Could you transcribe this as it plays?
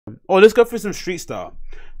Oh, let's go through some street style.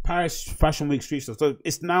 Paris Fashion Week street style. So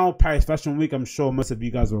it's now Paris Fashion Week. I'm sure most of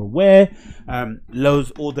you guys are aware.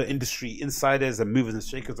 All the industry insiders and movers and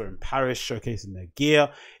shakers are in Paris showcasing their gear.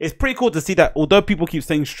 It's pretty cool to see that although people keep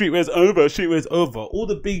saying streetwear's over, all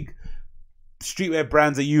the big streetwear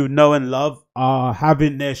brands that you know and love are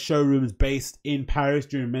having their showrooms based in Paris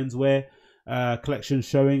during menswear collection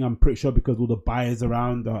showing. I'm pretty sure because all the buyers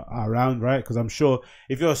around are around, right? Because I'm sure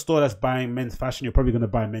if you're a store that's buying men's fashion, you're probably going to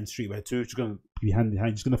buy men's streetwear too. It's going to be hand in hand.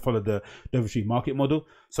 You're just going to follow the Dover Street market model.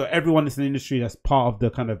 So everyone that's in the industry that's part of the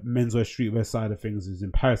kind of menswear streetwear side of things is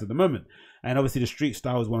in Paris at the moment. And obviously the street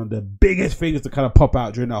style is one of the biggest things to kind of pop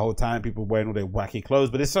out during that whole time. People wearing all their wacky clothes.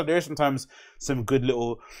 But there is sometimes some good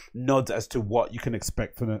little nods as to what you can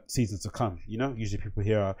expect for the seasons to come. You know, usually people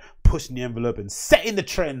here are pushing the envelope and setting the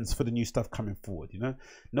trends for the new stuff coming forward. You know,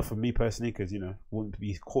 not for me personally, because, you know, wouldn't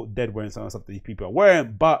be caught dead wearing some of the stuff that these people are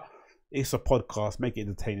wearing. But it's a podcast, make it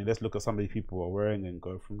entertaining. Let's look at some of these people are wearing and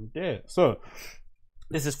go from there. So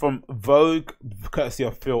this is from Vogue, courtesy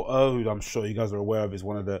of Phil O, who I'm sure you guys are aware of is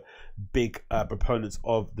one of the big proponents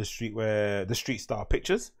of the streetwear, the street style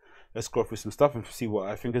pictures. Let's go through some stuff and see what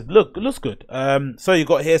I think is. Look, it looks good. So you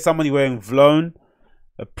got here somebody wearing Vlone,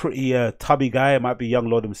 a pretty tubby guy. It might be Young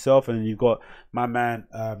Lord himself, and then you got my man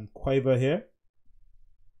Quavo here.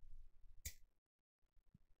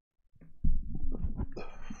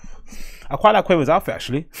 I quite like Quavo's outfit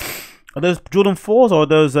actually. Are those Jordan 4s or are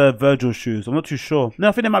those Virgil shoes? I'm not too sure. No,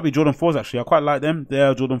 I think they might be Jordan 4s actually. I quite like them. They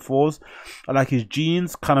are Jordan 4s. I like his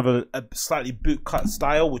jeans, kind of a slightly boot cut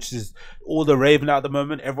style, which is all the rave now at the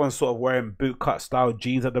moment. Everyone's sort of wearing boot cut style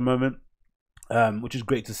jeans at the moment, which is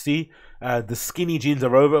great to see. The skinny jeans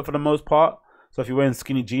are over for the most part. So if you're wearing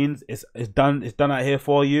skinny jeans, it's done out here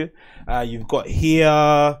for you. You've got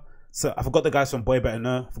here. So I forgot the guys from Boy Better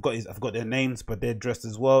Know. I forgot their names, but they're dressed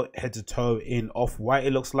as well, head to toe in off-white.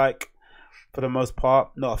 It looks like, for the most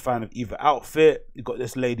part. Not a fan of either outfit. You got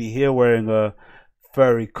this lady here wearing a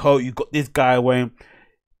furry coat. You got this guy wearing.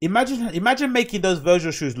 Imagine making those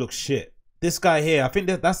Virgil shoes look shit. This guy here, I think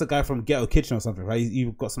that's the guy from Ghetto Kitchen or something, right?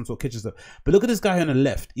 You've got some sort of kitchen stuff. But look at this guy here on the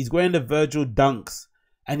left. He's wearing the Virgil Dunks.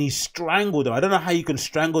 And he strangled them. I don't know how you can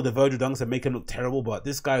strangle the Virgil Dunks and make them look terrible, but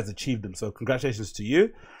this guy has achieved them. So congratulations to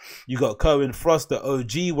you. You got Cohen Frost, the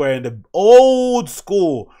OG, wearing the old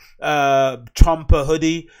school chomper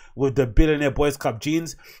hoodie with the Billionaire Boys Club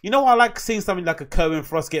jeans. You know, I like seeing something like a Cohen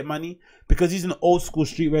Frost get money because he's an old school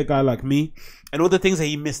streetwear guy like me. And all the things that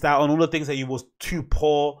he missed out on, all the things that he was too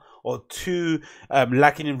poor or too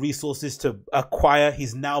lacking in resources to acquire,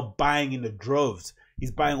 he's now buying in the droves. He's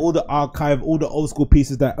buying all the archive, all the old school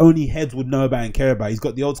pieces that only heads would know about and care about. He's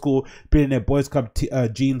got the old school Billionaire Boys Club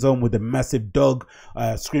jeans on with the massive dog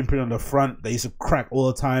screen print on the front that used to crack all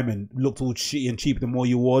the time and looked all shitty and cheap the more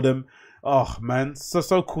you wore them. Oh man,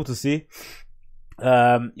 so cool to see.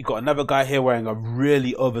 You got another guy here wearing a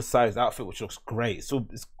really oversized outfit which looks great. So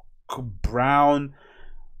it's brown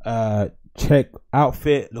check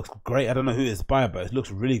outfit, looks great. I don't know who it's by, but it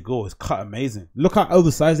looks really good. It's cut amazing. Look how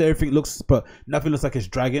oversized everything looks, but nothing looks like it's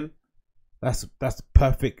dragging. That's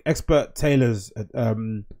perfect. Expert tailors,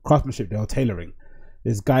 craftsmanship. They are tailoring.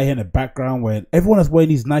 This guy here in the background wearing, everyone that's wearing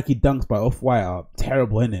these Nike Dunks by Off-White are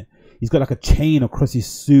terrible, isn't it? He's got like a chain across his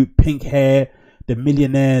suit, pink hair, the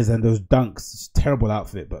millionaires and those Dunks. It's a terrible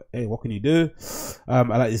outfit, but hey, what can you do? I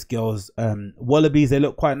like this girl's wallabies. They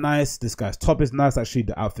look quite nice. This guy's top is nice. Actually,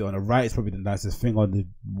 the outfit on the right is probably the nicest thing on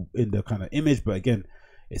in the kind of image, but again,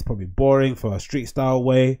 it's probably boring for a street style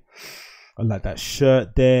way. I like that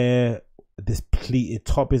shirt there. This pleated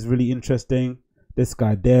top is really interesting. This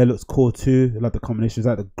guy there looks cool too. I like the combinations,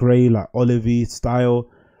 like the grey, like olivey style.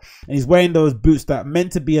 And he's wearing those boots that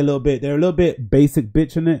meant to be a little bit, they're a little bit basic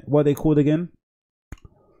bitch in it. What are they called again?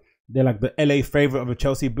 They're like the LA favorite of a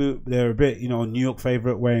Chelsea boot. They're a bit, you know, New York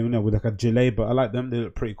favorite, wearing, you know, with like a gilet, but I like them. They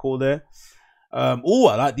look pretty cool there. Oh,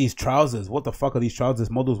 I like these trousers. What the fuck are these trousers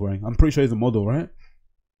model's wearing? I'm pretty sure he's a model, right?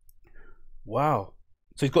 Wow.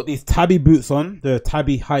 So he's got these tabby boots on, the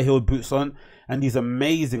tabby high-heeled boots on, and these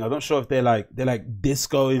amazing. I'm not sure if they're like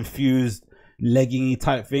disco infused leggingy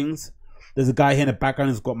type things. There's a guy here in the background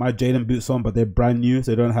who's got my Jalen boots on, but they're brand new,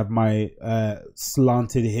 so they don't have my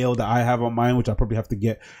slanted heel that I have on mine, which I probably have to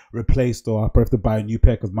get replaced, or I probably have to buy a new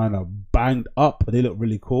pair because mine are banged up, but they look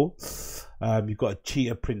really cool. You've got a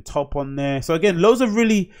cheetah print top on there. So again, loads of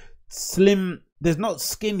really slim. There's not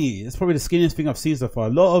skinny. It's probably the skinniest thing I've seen so far.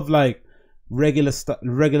 A lot of like regular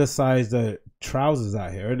sized trousers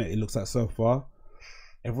out here, isn't it? It looks like so far.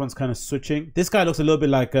 Everyone's kind of switching. This guy looks a little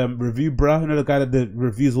bit like Review Bruh, you know, the guy that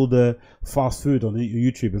reviews all the fast food on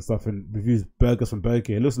YouTube and stuff and reviews burgers from Burger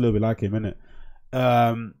King. It looks a little bit like him,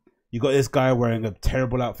 innit? You got this guy wearing a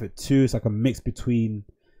terrible outfit too. It's like a mix between,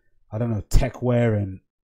 I don't know, tech wear and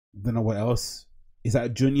I don't know what else. Is that a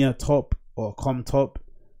junior top or a com top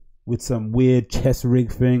with some weird chest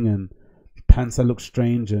rig thing and pants that look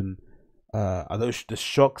strange? And are those the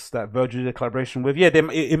shocks that Virgil did a collaboration with? Yeah,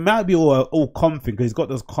 it might be all com thing because he's got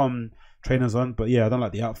those com trainers on. But yeah, I don't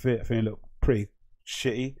like the outfit. I think it looked pretty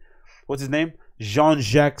shitty. What's his name?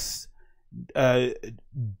 Jean-Jacques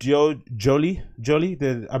Jolie.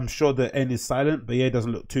 I'm sure the N is silent, but yeah, it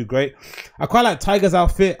doesn't look too great. I quite like Tiger's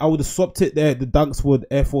outfit. I would have swapped it there, the dunks with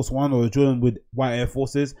Air Force One or Jordan with white Air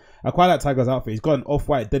Forces. I quite like Tiger's outfit. He's got an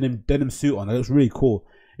off-white denim suit on. It looks really cool.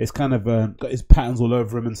 It's kind of got his patterns all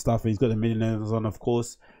over him and stuff. And he's got the millionaires on, of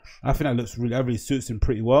course. I think that really suits him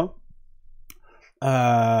pretty well.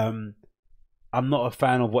 I'm not a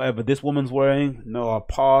fan of whatever this woman's wearing. No, I'll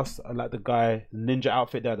pass. I like the guy ninja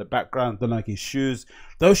outfit there at the background. Don't like his shoes.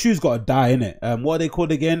 Those shoes got to die in it. What are they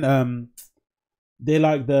called again? They're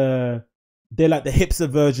like the hipster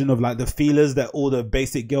version of like the feelers that all the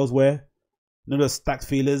basic girls wear. You know those stacked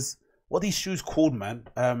feelers. What are these shoes called, man?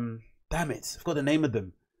 Damn it, I've got the name of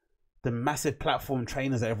them. The massive platform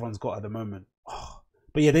trainers that everyone's got at the moment. Oh.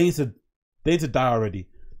 But yeah, they need to die already.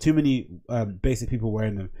 Too many basic people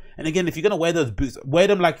wearing them. And again, if you're gonna wear those boots, wear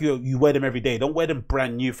them like you wear them every day. Don't wear them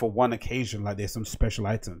brand new for one occasion like they're some special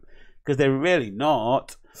item, because they're really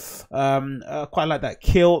not. Quite like that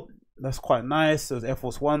kilt. That's quite nice. Those Air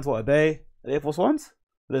Force Ones. What are they? Air Force Ones?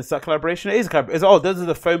 There's that collaboration. It is a collaboration. Oh, those are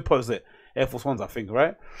the foam posit Air Force Ones, I think,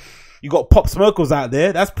 right? You got Pop Smokers out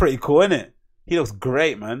there. That's pretty cool, isn't it? He looks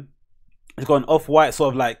great, man. He's got an off-white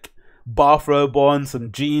sort of like bathrobe on,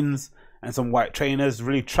 some jeans and some white trainers.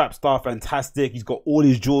 Really trap star, fantastic. He's got all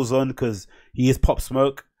his jewels on because he is Pop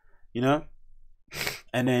Smoke, you know.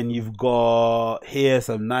 And then you've got here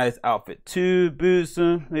some nice outfit too. Boots,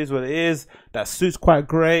 here's what it is. That suit's quite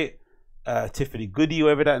great. Tiffany Goody,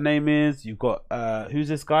 whatever that name is. You've got who's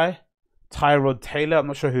this guy? Tyrod Taylor. I'm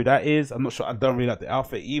not sure who that is. I'm not sure. I don't really like the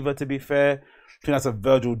outfit either, to be fair. I think that's a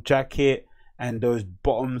Virgil jacket. And those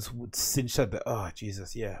bottoms would cinch at the... Oh,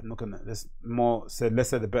 Jesus. Yeah, I'm not going to... There's more... So less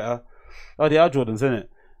said the better. Oh, they are Jordans, isn't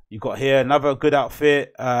it? You've got here another good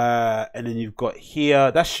outfit. And then you've got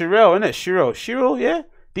here... That's Shirelle, isn't it? Shirelle, yeah?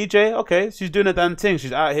 DJ, okay. She's doing a damn thing.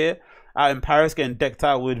 She's out here. Out in Paris getting decked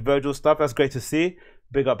out with Virgil stuff. That's great to see.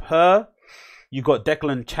 Big up her. You got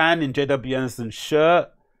Declan Chan in JW Anderson's shirt.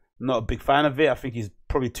 Not a big fan of it. I think he's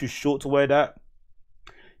probably too short to wear that.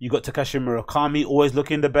 You got Takashi Murakami, always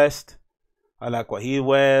looking the best. I like what he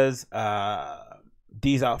wears.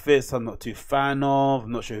 These outfits I'm not too fan of.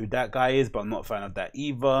 I'm not sure who that guy is, but I'm not a fan of that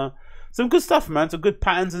either. Some good stuff, man. Some good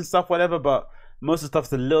patterns and stuff, whatever. But most of the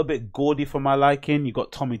stuff's a little bit gaudy for my liking. You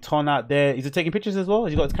got Tommy Ton out there. Is he taking pictures as well?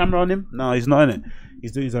 Has he got his camera on him? No, he's not in it.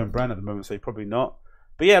 He's doing his own brand at the moment, so he's probably not.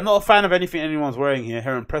 But yeah, I'm not a fan of anything anyone's wearing here.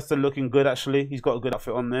 Heron Preston looking good, actually. He's got a good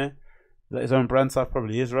outfit on there. Is that his own brand stuff?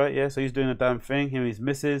 Probably is, right? Yeah, so he's doing a damn thing. Him and his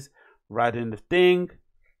missus riding the thing.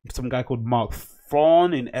 Some guy called Mark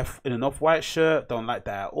Fawn in an off-white shirt. Don't like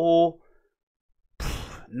that at all.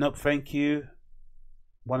 Nope, thank you.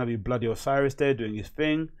 One of you bloody Osiris there doing his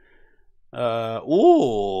thing. Oh,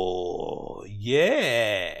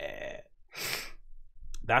 yeah.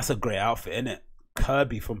 That's a great outfit, isn't it?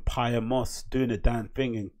 Kirby from Paya Moss doing a damn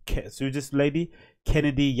thing. And who's this lady?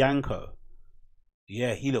 Kennedy Yanko.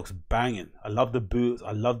 Yeah, he looks banging. I love the boots.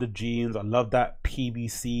 I love the jeans. I love that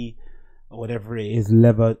PVC or whatever it is,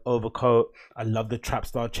 leather overcoat. I love the trap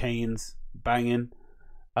star chains. Banging.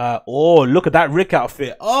 Oh, look at that Rick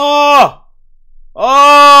outfit. Oh!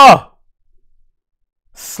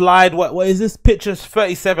 Slide. What is this? Pictures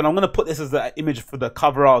 37. I'm going to put this as the image for the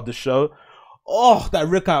cover art of the show. Oh, that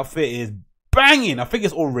Rick outfit is banging. I think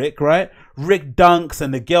it's all Rick, right? Rick dunks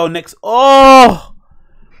and the girl next. Oh!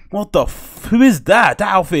 What the who is that?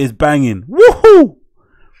 That outfit is banging. Woohoo!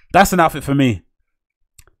 That's an outfit for me.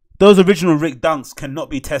 Those original Rick dunks cannot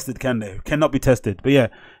be tested, can they? Cannot be tested. But yeah,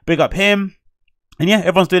 big up him. And yeah,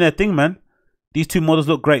 everyone's doing their thing, man. These two models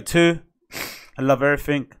look great too. I love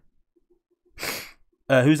everything.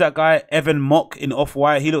 Who's that guy? Evan Mock in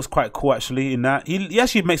Off-White. He looks quite cool actually in that. He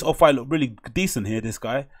actually makes Off-White look really decent here, this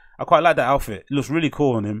guy. I quite like that outfit. It looks really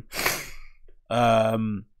cool on him.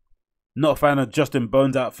 Not a fan of Justin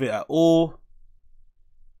Bones' outfit at all.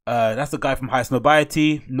 That's the guy from High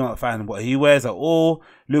Snobiety. Not a fan of what he wears at all.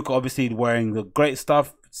 Luca obviously wearing the great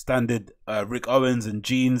stuff. Standard Rick Owens and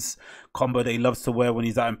jeans combo that he loves to wear when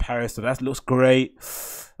he's out in Paris. So that looks great.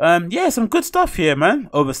 Yeah, some good stuff here, man.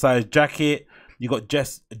 Oversized jacket. You got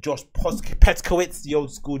Josh Petkowitz, the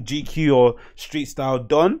old school GQ or street style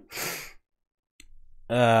Don.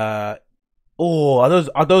 Oh, are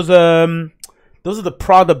those Those are the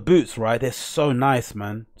Prada boots, right? They're so nice,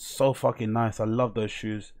 man. So fucking nice. I love those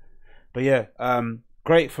shoes. But yeah,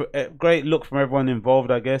 great look from everyone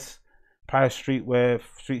involved, I guess. Paris streetwear,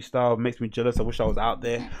 street style makes me jealous. I wish I was out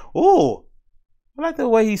there. Oh, I like the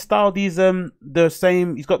way he styled these. The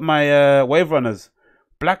same. He's got my wave runners,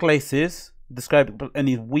 black laces. Described and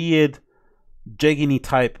these weird, jegginy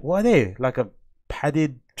type. What are they? Like a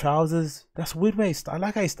padded trousers. That's weird way. I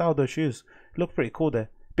like how he styled those shoes. Look pretty cool there.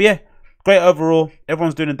 But yeah, great overall.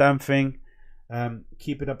 Everyone's doing a damn thing.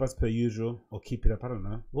 Keep it up as per usual, or keep it up. I don't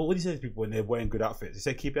know. What do you say to people when they're wearing good outfits? You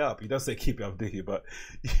say keep it up. He does say keep it up, do you? But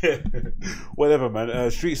yeah, whatever, man.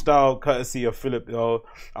 Street style, courtesy of Philip.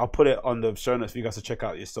 I'll put it on the show notes for you guys to check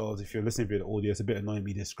out yourselves. If you're listening to the audio, it's a bit annoying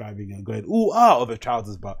me describing and going ooh ah of the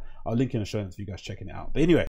trousers, but I'll link in the show notes for you guys checking it out. But anyway.